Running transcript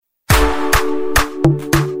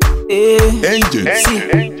Angel.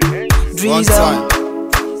 Drizel.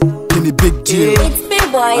 In the big deal. It's big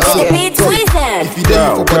boy, the beat wizard. If you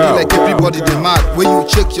dey for body like everybody dey mad, when you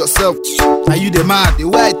check yourself, are you the mad? The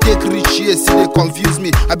way I take rich here, see they confuse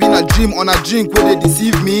me. I been a dream on a drink where they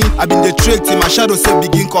deceive me. I been the trick till my shadow say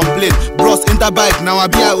begin complain. Bros enter bike now I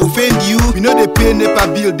be I offend you. We know they pay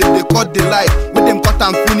NEPA bill, they cut the light. When them cut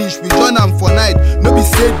and finish, we join them for night. No be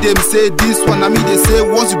say them say this one, I mean they say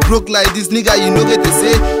once you broke like this nigga, you know get to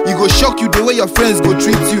say. You go shock you the way your friends go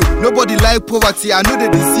treat you. Nobody like poverty, I know they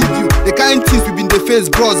deceive you. The kind things we been the face,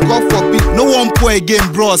 bros, God forbid. No one poor again,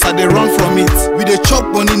 bros, and they run from it. We dey chop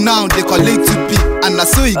money now, they collect to pee. And na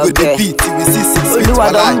so you go the beat till we see 6 feet.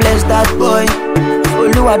 Oluwa don't bless that boy.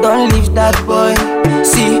 Oluwa don't leave that boy.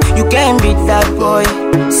 See, you can't beat that boy.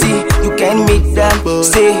 See, you can't meet that boy.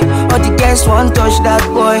 Say, all the guests won't touch that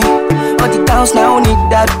boy. All the towns now need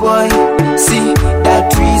that boy. See, that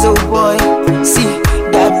drizel boy. See,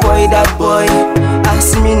 that boy.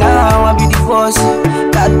 Ask me now, I be the boss.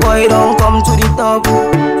 That boy don't come to the top.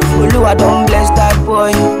 Oluwa don't bless that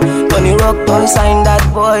boy. Tony Rock don't sign that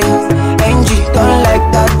boy. NG don't like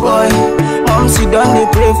that boy. Momsy don't they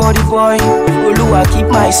pray for the boy. Oluwa keep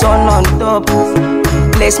my son on top.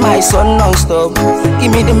 Bless my son non-stop.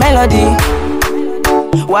 Give me the melody.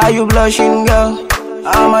 Why you blushing, girl?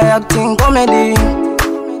 I'm acting comedy.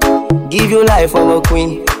 Give you life of a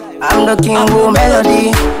queen. I'm the king of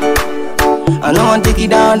melody. I know I take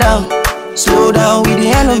it down. Slow down with the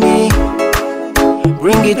enemy.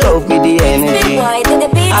 Bring it up with the energy.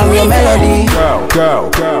 I'm your melody.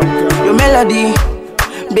 Your melody.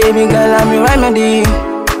 Baby girl, I'm your remedy.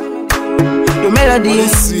 Your melody.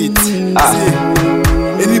 Sweet.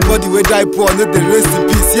 Anybody wey die poor, let the rest in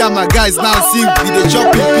peace. Yeah, my guys now see we dey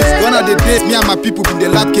chop in peace. Gone are the days, me and my people been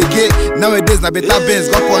dey lap keke. Nowadays, na better Benz,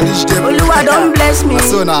 God punish them. Oluwa don't bless me.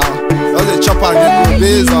 So now, all the chop and go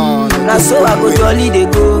based on. Now so I go jolly they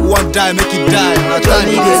go. One die, make it die. Now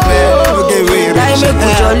Johnny they man, no get way rich. Die make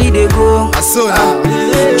we jolly they go. So now,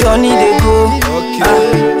 Johnny they go.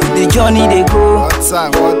 okay. The journey they go. One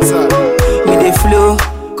time. With the flow.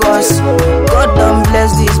 Cause God don't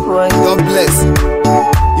bless this boy. God bless.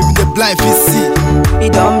 Even the blind fit see. He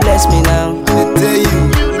don't bless me now. And they tell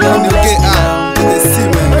you, don't when you bless get me out, they see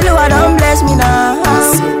man. Oluwa don't bless me now.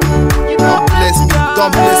 So, don't bless me,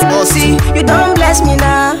 don't bless us. See, you don't bless me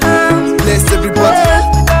now. Bless everybody.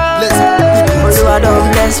 Bless people. Oluwa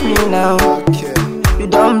don't bless me now. Okay. You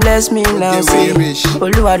don't bless me now. Get See, way rich.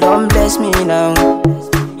 Oluwa don't bless me now.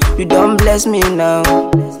 You don't bless me now.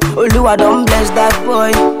 Oluwa don't bless that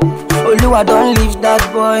boy. Oluwa don't leave that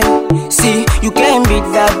boy. See, you can't beat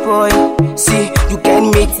that boy. See, you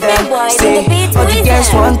can't meet that. Say, all the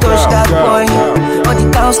guests won't touch that boy. All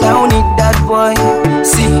the towns now need that boy.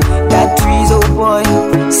 See, that drizel boy.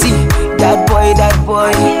 See, that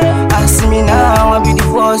boy. Ask me now, I be the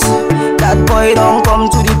boss. That boy don't come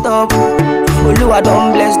to the top. Oluwa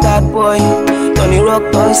don't bless that boy. Tony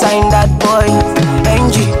Rock don't sign that boy.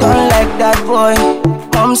 NG don't like that boy.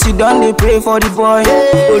 Momsy don't they pray for the boy.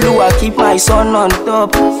 Oluwa keep my son on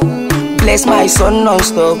top. Bless my son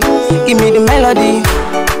non-stop. Give me the melody.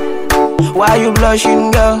 Why you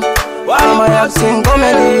blushing, girl? I'm acting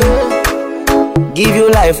comedy. Give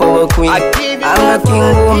you life of a queen. I'm the king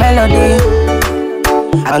of melody.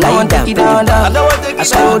 I know I take it down. I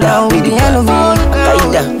slow down with the enemy.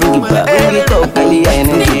 Kaida, bring it back, bring it up, bring the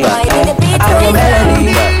energy back. I'm your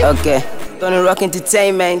melody. Okay, Tony Rock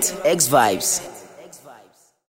Entertainment, X Vibes.